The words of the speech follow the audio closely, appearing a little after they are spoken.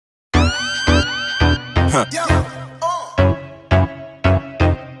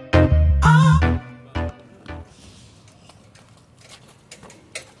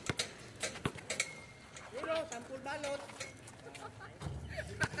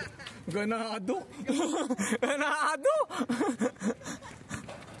Ganado. Ganado.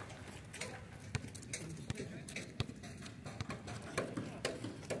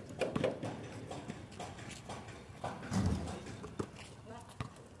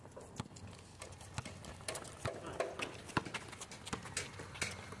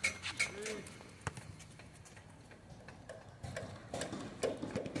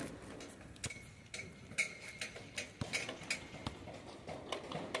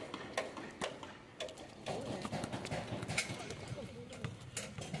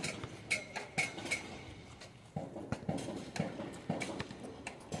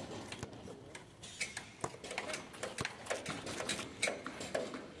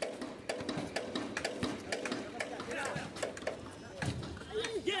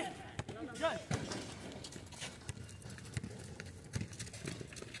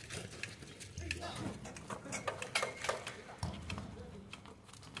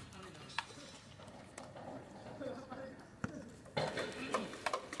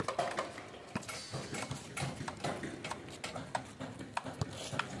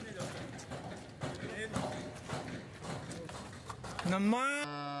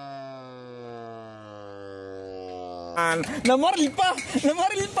 Namaril pa!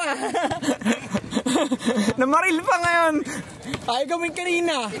 Namaril pa! Namaril pa ngayon! Ay gawin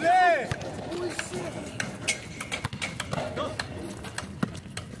kanina!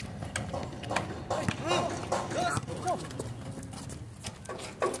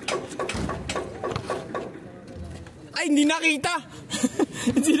 Ay hindi nakita!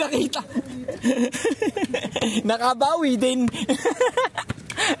 Hindi nakita! Nakabawi din!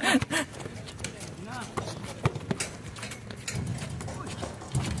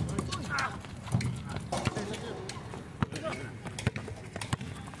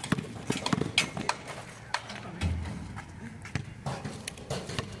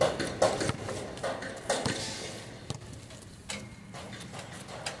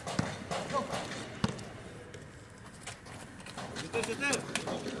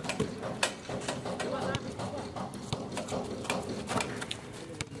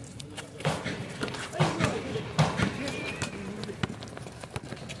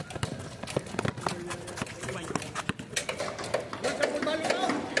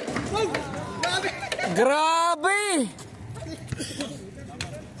 Grabe!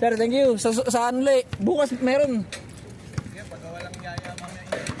 Sir, thank you. Sa anli, bukas meron. Pag walang yaya mamaya.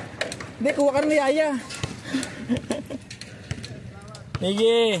 Hindi, kuha ka ng yaya.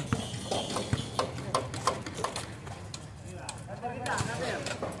 Sige.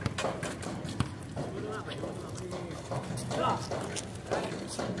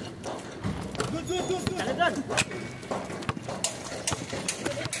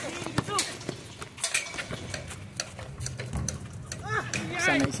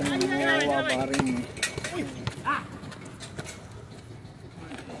 Isa na nangyaywa pa rin.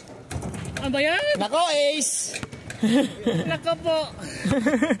 Ano ba yan? Nako, Ace! Nako po!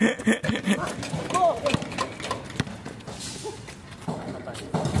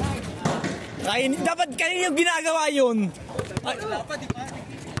 Dapat kanina yung ginagawa yun. Bawal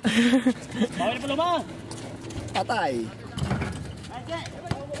pa naman! Patay.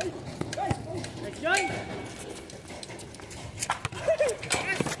 Let's join!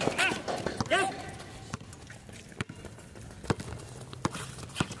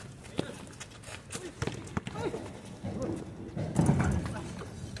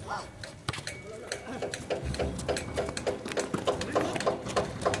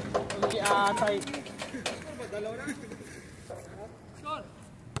 Atay.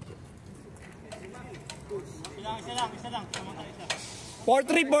 Isa lang.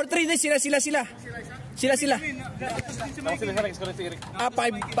 4-3 din sila. Sila. 5-4.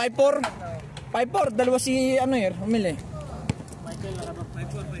 5-4, dalawa si ano yun, umili. Michael na ka.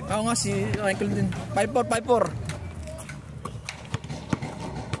 5-4. Oo nga si Michael din. 5-4.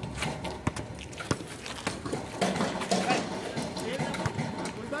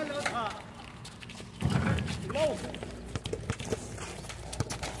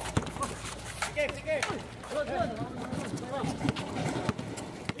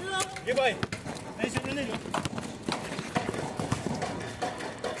 Sige boy. Nice na nilo.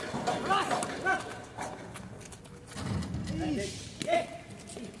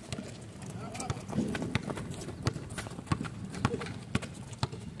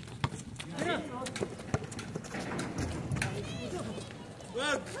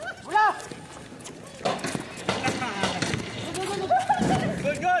 Wag. Wala.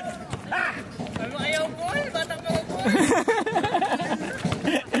 Good! Ah! Ano ayaw goal? Batang ka goal!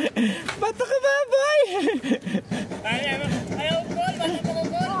 Bata ka babay! Ayaw goal! Batang ka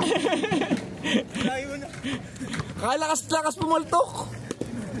goal! Ayaw na! Kalakas-lakas pumultok!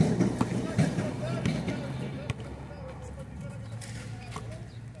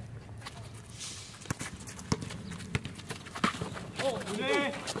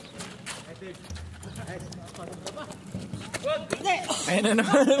 Ayun na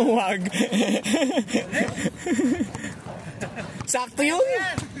naman ang wag. Sakto yun.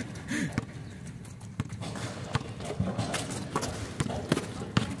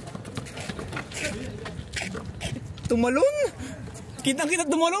 Tumalon. Kitang-kita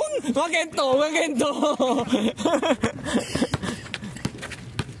tumalon. Magento, magento.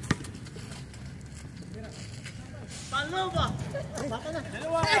 Paano ba? Baka na.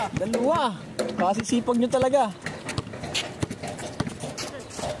 Dalawa. Kasi sipag nyo talaga.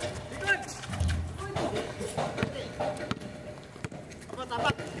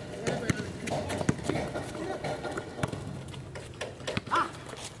 Tapak. Ah!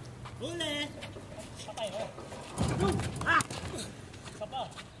 Huli! Patay ko. Ah! Sapa.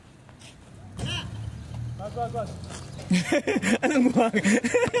 Gol. Anong wag?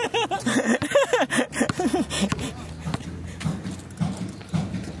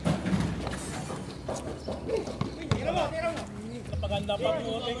 Tira mo. Napaganda pa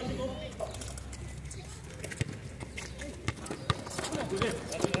po.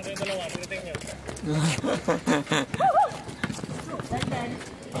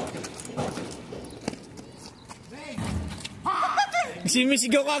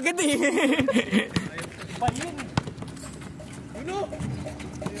 Simisigaw ka agad eh.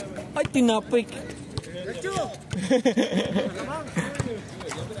 Ay, tinapik.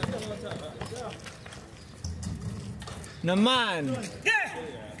 Naman. Good.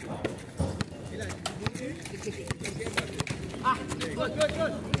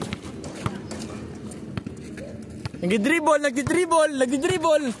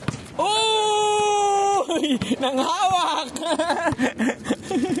 Nagdi-dribble. Oh! Nanghawak.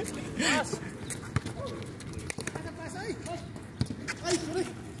 Ay,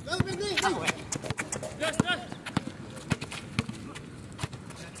 sorry! Yes.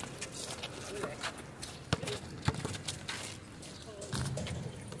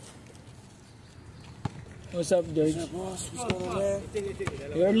 What's up, George? What's going on, man?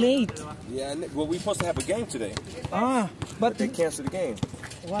 You're late. Yeah, well, we supposed to have a game today, But they canceled the game.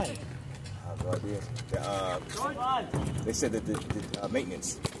 why? I have no idea. They said that the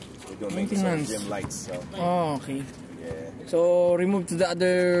maintenance. They're doing maintenance on the gym lights, so Oh, okay. yeah. So remove to the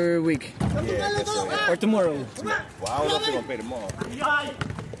other week Yeah, that's so, or tomorrow. well, I don't know if they're gonna pay tomorrow.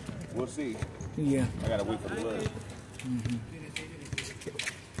 We'll see. Yeah. I gotta wait for the word.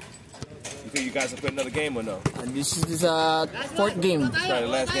 You think you guys will put another game or no? And this is fourth game. It's probably the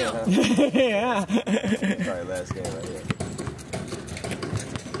last game, huh? Yeah. It's probably the last game right here.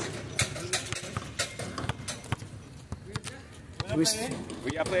 Wish.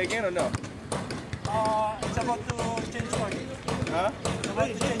 Will y'all play again or no? It's about to change court. Huh? It's about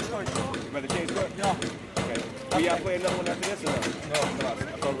to change court. You about to change court? Yeah. Okay. Will y'all play another one after this or no? No.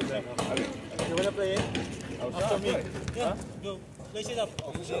 Okay. You wanna play it? After me. Yeah. Go. Place it up.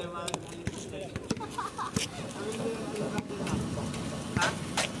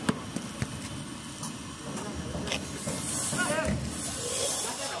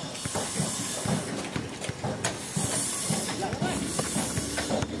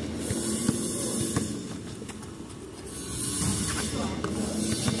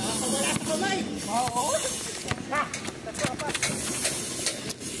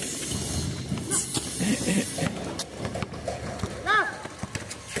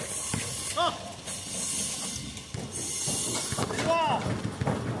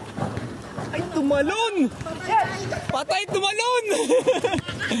 Ay, tumalon! Patay, tumalon!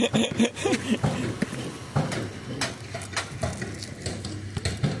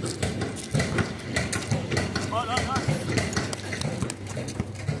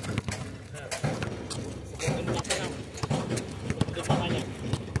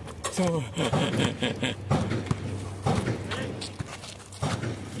 So,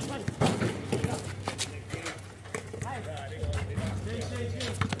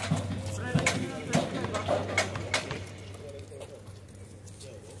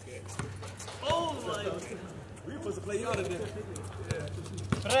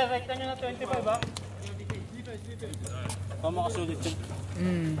 Pre, rekta nyo na 25 ba? Baka makasulit yun.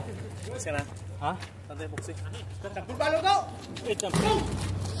 Box ka na? Ha? Tatay boxing. Palo ko! Wait lang.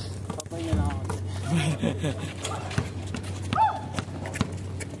 Papay niya na ako.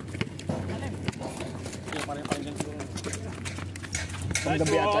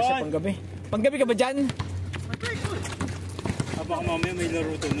 Panggabi ata siya, panggabi. Panggabi ka ba dyan? Baka mamaya may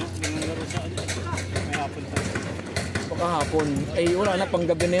laro to, no? May laro sa ano. May hapon to. Baka hapon. Ay, wala na,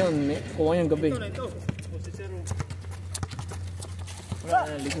 panggabi na yun. Kuha yung gabi. Wala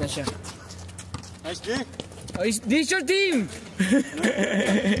na, lig na siya. Nice, G! Oh, this your team!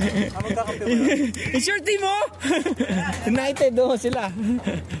 Magkakampi mo yun? It's your team, oh! United, oh, sila.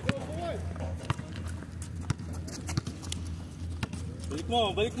 Balik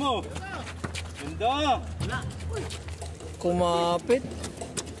mo, balik mo! Ganda! Kumapit.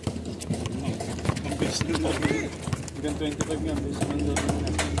 Ang bilis nung lagi. Hanggang 25 nga, bilis nung lagi.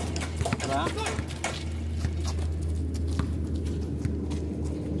 Tara?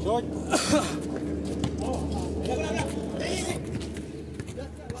 Short!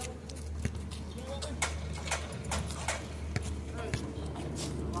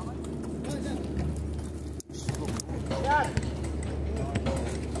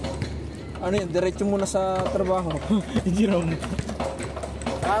 Ano yun? Diretso muna sa trabaho. Jerome.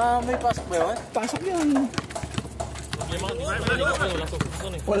 May pasok ba yun? Pasok yun.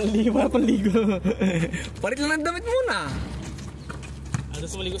 Wala panligo. Parit lang ng damit muna. Ano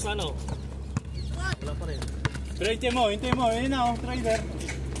sa maligo sa ano? Wala pa rin. Pero hintay mo. Yun na, trader.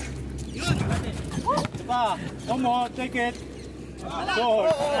 Yun! Ito pa. Come take it.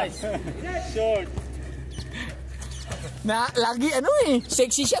 Short. Nice. Short. Na, lagi ano eh.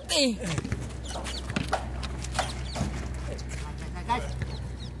 Sexy shot eh.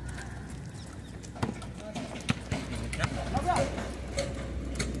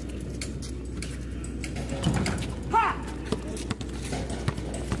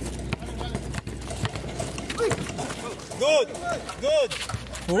 Good! Good!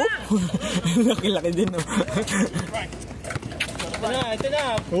 Oh? Laki-laki din oh. Ito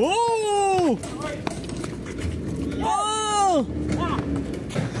na! Oh! Oh!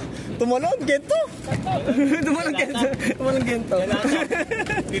 Tumalon, gento! Tumalon, gento!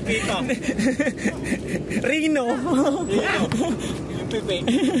 Pipita! Rino! Yung pipi!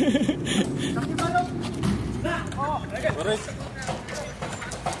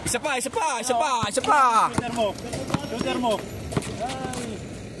 Isa pa! Shooter mo!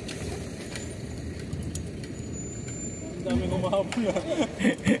 Ang dami kumahapon yan.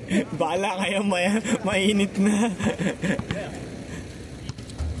 Bala kayo, mainit na.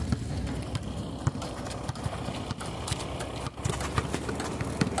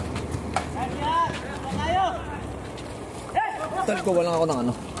 Tal ko, walang ako ng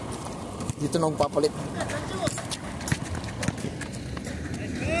ano. Dito na magpapalit.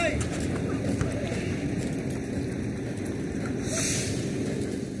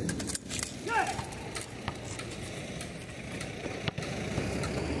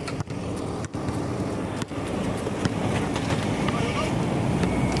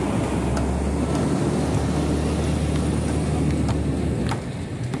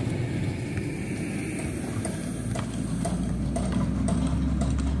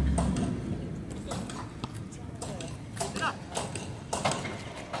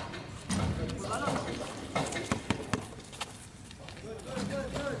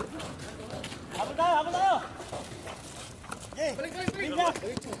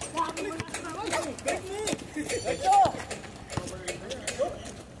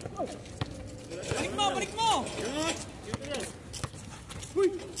 Balik mo!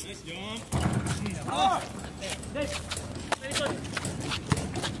 Nice jump!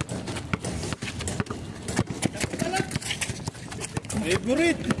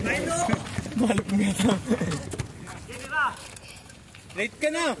 Favorite! Malap nga ito. Late ka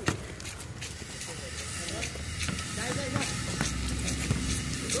na!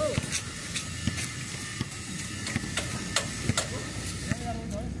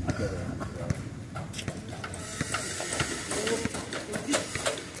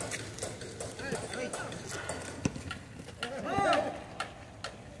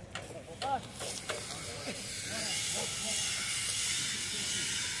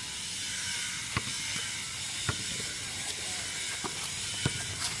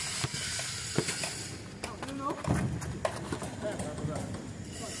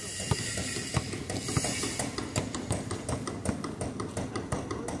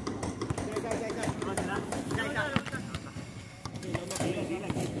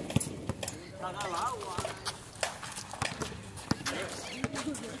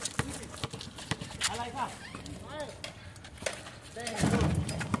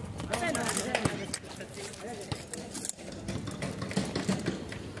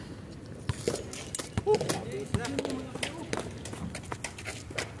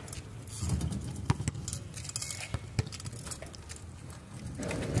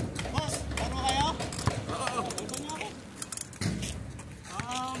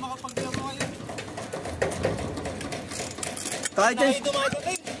 makapagdama ngayon.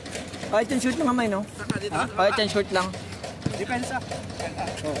 Kahit yung shoot lang kamay, no? Kahit yung shoot lang. Depensa.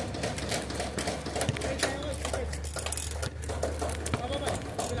 Oh.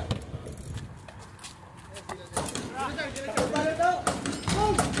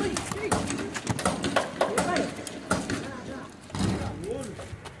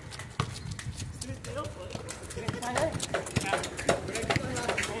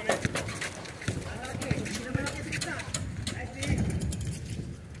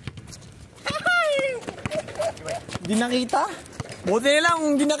 Di nakita? Buti na lang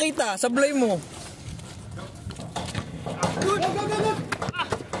kung di nakita. Sablay mo.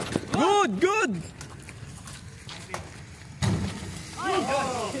 Good, good.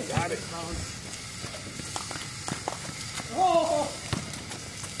 Got it.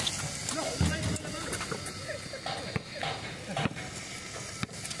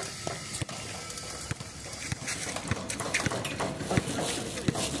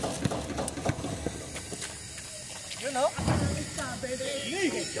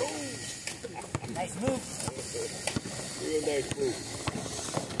 Nice move. Real nice move.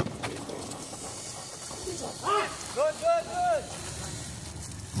 Good, good, good.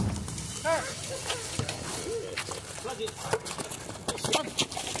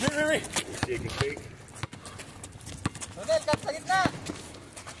 Shake and fake. Rodel, cut sa gitna.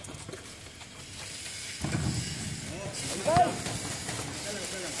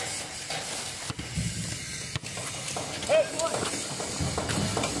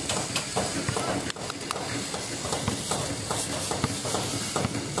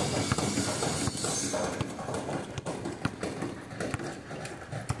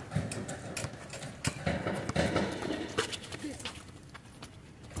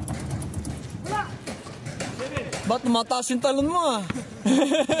 Ba't mataas yung talon mo ah?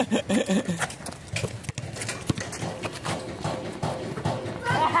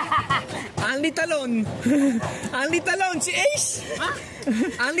 Anli talon. Anli talon si Ace.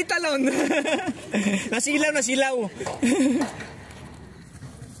 Anli talon. Nasilaw, nasilaw.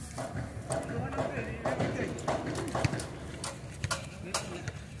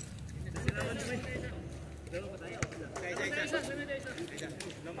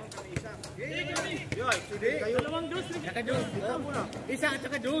 Isa at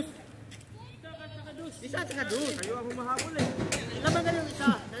saka juice. Isa at saka juice. Kayo ang humahabol eh. Laman kayo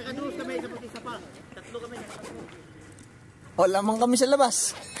isa. Saka juice kami, isa pa. Tatlo kami. O, lamang kami sa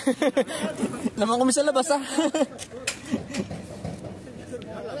labas. Lamang kami sa labas, ha?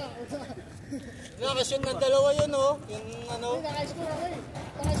 Nakasyon ng dalawa yun, oh. Yung ano. Naka-score ako eh.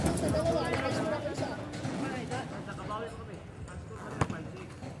 Naka-score sa dalawa. Naka-score ako isa.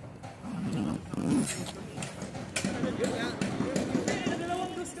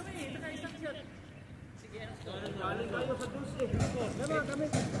 Dalawang juice kami eh. Naka-isang shot. Sige, galing kayo sa juice eh. Diba kami?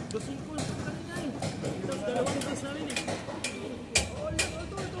 2-5 kanina eh. Dalawang juice namin eh.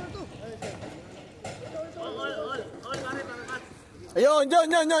 Ayun, yun.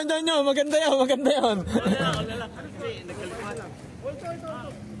 Maganda yun, maganda yun.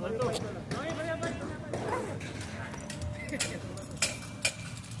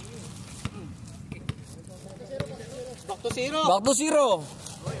 Back to zero. Back to zero.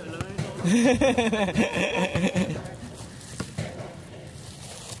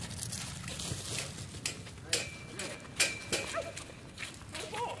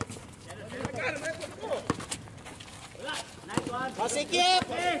 Masikip!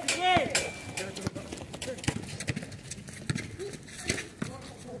 Sige!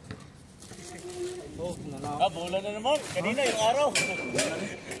 Bola na naman. Kanina yung araw.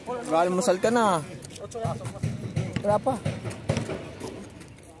 Almusal ka na. Wala pa.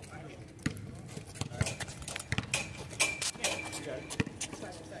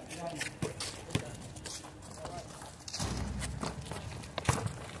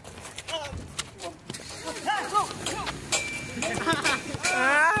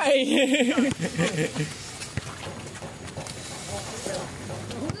 Ay!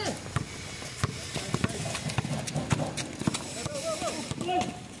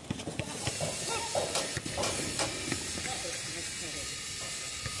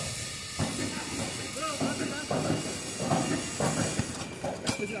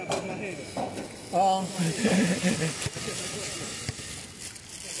 Oo.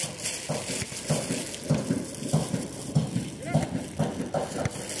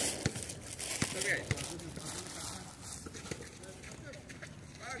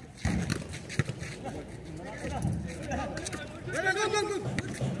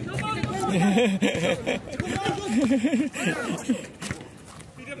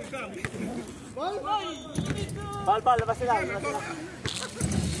 Bal, labas sila.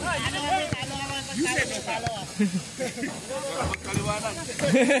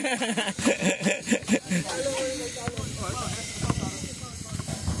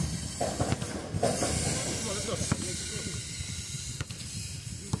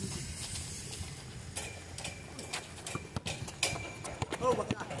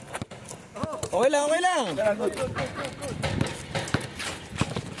 Okay lang, okay lang.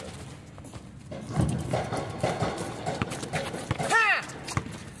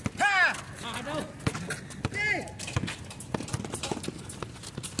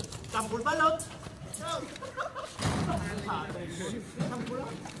 Tampul balot.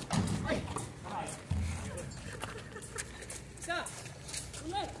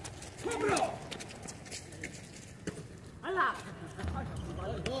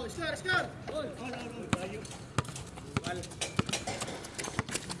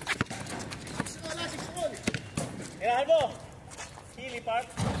 Albo. Hili Park.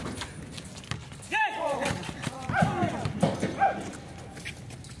 Yes!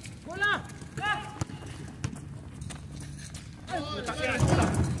 Bola!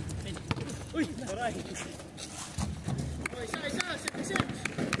 Uy, aray. Isa, sit.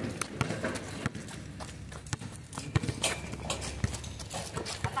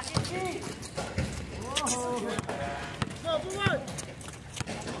 Atakin si. Oh. Go, forward.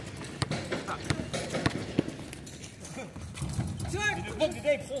 Bog di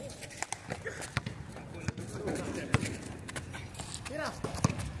Dave. Tira.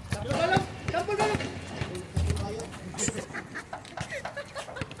 Tampol balok.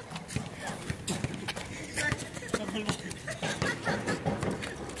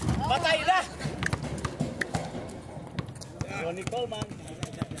 Patay na. Ronnie Coleman.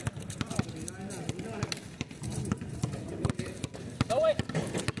 Away.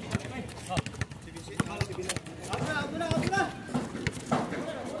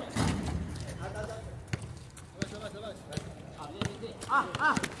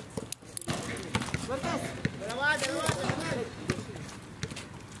 Abra. Cortes. Dalawa.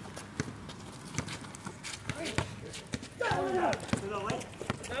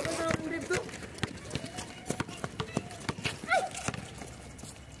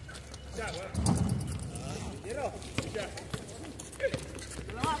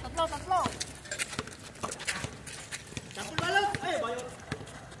 Tatlo. Tampul balot. Ay, bayot.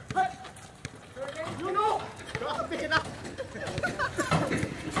 Hey. Juno. Grabe na.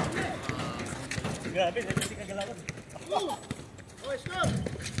 Grabe, hindi kagalawan. Oh, stop.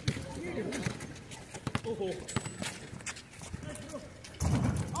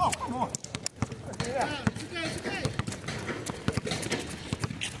 Oh, come on. It's okay.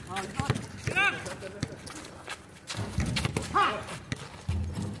 Ha!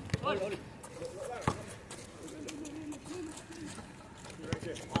 Oli.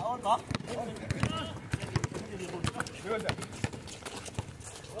 Aon ba?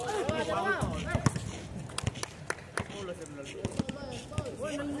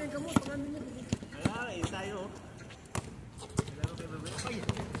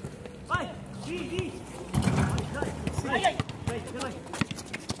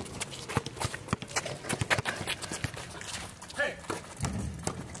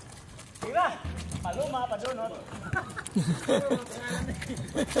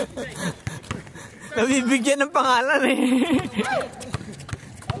 Nabibigyan ng pangalan eh.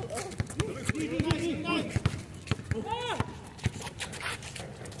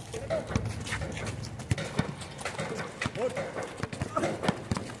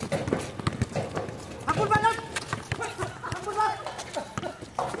 Hakul balot!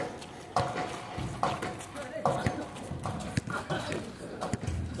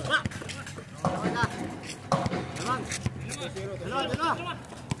 Dalawa.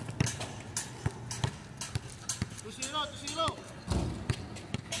 2-0.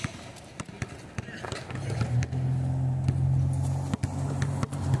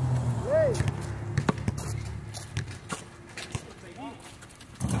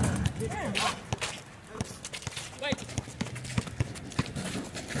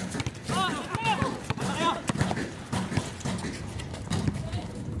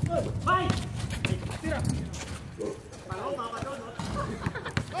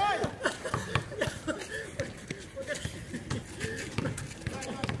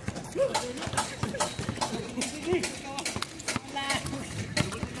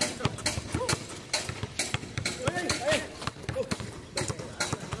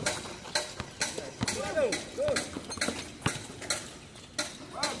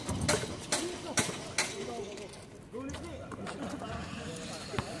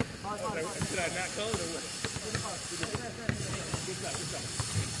 Not cold or what?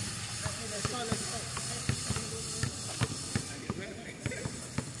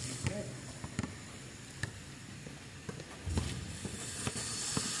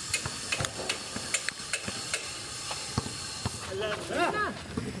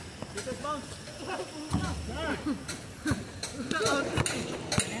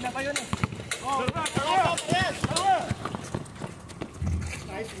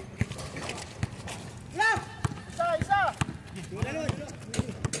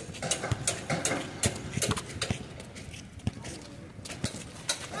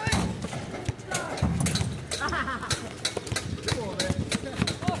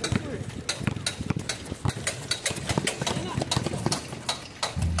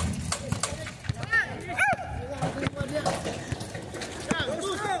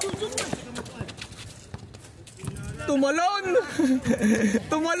 Tumalon!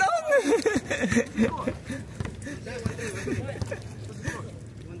 Tumalon!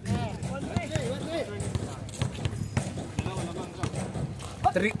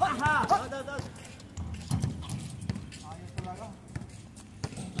 Tri.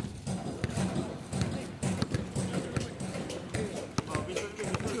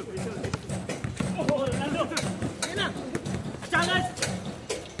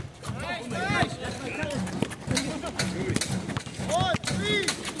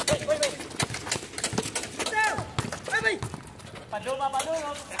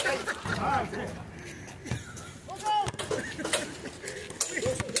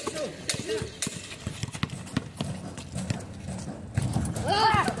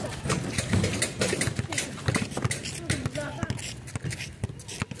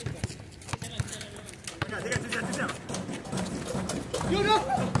 Yun,